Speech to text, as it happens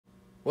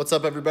What's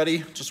up, everybody?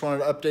 Just wanted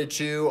to update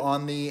you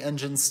on the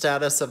engine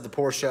status of the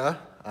Porsche.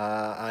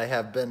 I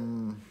have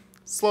been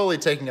slowly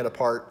taking it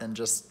apart and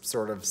just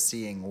sort of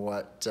seeing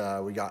what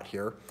we got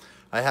here.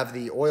 I have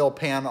the oil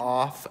pan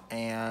off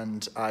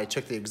and I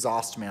took the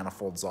exhaust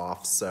manifolds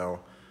off,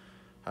 so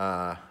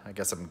I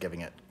guess I'm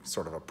giving it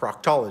sort of a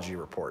proctology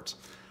report.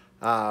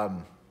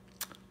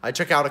 I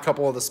took out a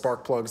couple of the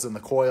spark plugs in the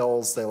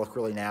coils. They look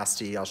really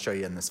nasty. I'll show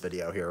you in this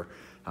video here.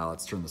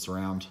 Let's turn this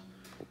around.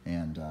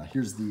 And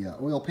here's the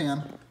oil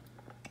pan.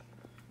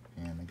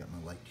 And I got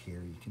my light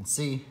here. You can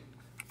see,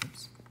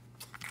 oops.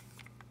 You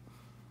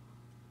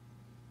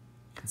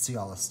can see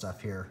all this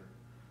stuff here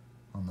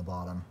on the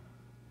bottom.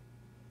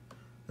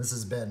 This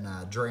has been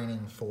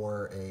draining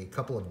for a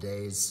couple of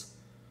days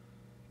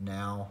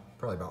now,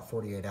 probably about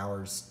 48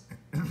 hours.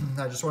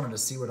 I just wanted to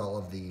see what all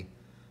of the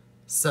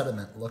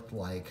sediment looked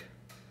like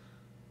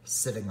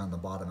sitting on the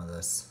bottom of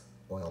this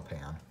oil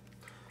pan.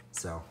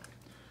 So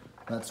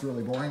that's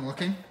really boring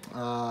looking.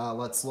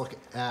 Let's look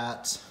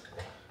at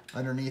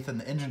underneath in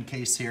the engine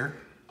case here.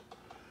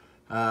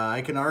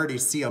 I can already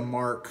see a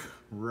mark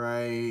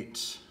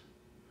right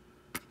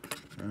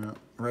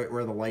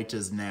where the light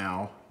is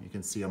now. You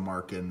can see a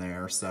mark in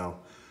there, so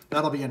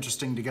that'll be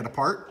interesting to get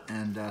apart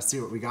and see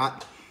what we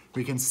got.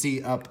 We can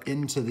see up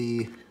into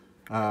the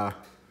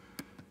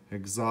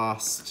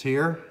exhaust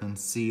here and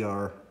see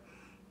our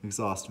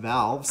exhaust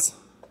valves.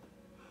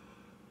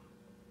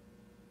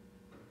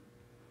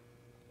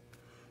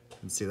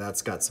 You can see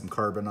that's got some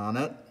carbon on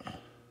it.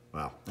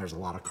 Well, there's a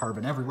lot of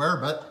carbon everywhere,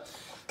 but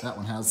that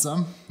one has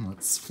some.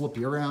 Let's flip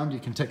you around. You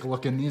can take a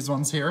look in these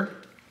ones here.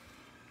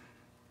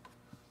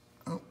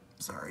 Oh,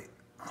 sorry.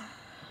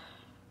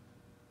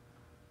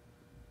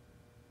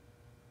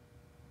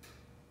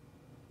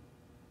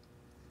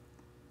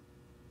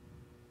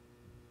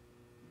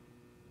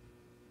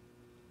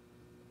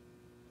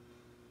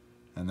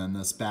 And then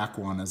this back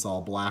one is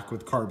all black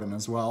with carbon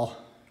as well.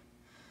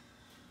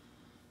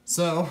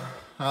 So,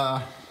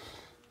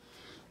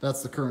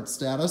 that's the current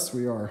status.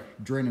 We are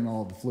draining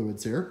all of the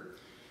fluids here,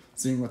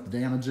 seeing what the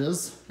damage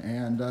is,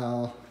 and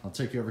I'll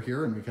take you over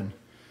here and we can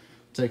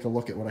take a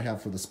look at what I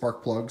have for the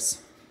spark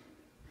plugs.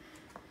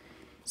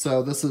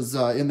 So this is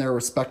in their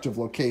respective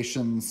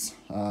locations.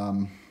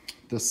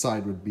 This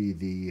side would be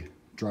the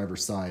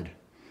driver's side,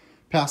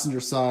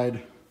 passenger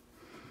side,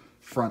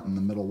 front and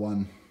the middle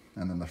one,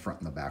 and then the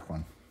front and the back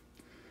one.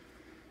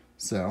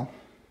 So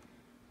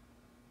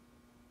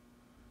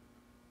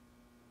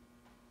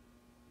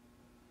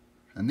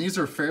and these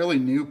are fairly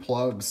new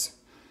plugs.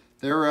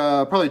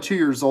 They're probably 2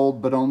 years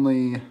old, but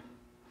only,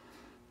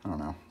 I don't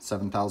know,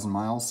 7,000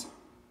 miles.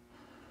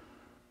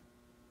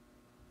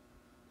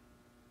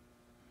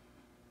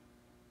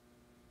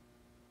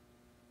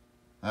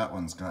 That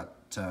one's got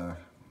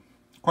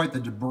quite the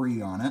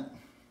debris on it.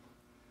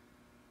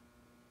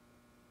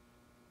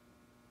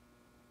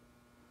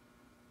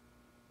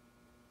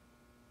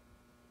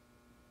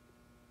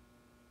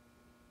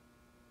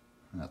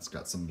 That's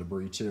got some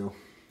debris too.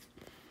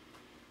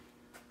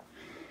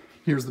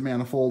 Here's the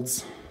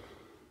manifolds.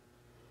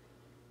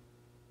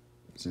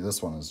 See,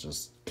 this one is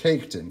just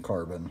caked in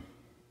carbon.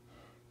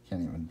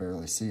 Can't even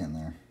barely see in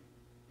there.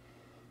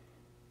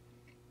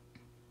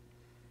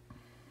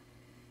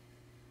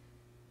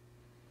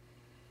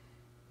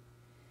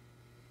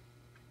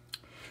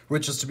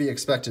 Which is to be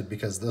expected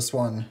because this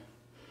one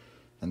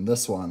and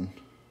this one,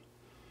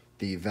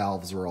 the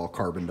valves are all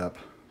carboned up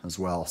as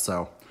well.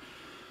 So,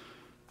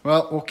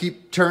 well, we'll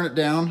keep tearing it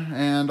down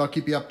and I'll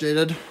keep you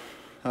updated.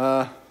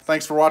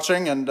 Thanks for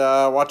watching and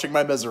watching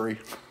my misery.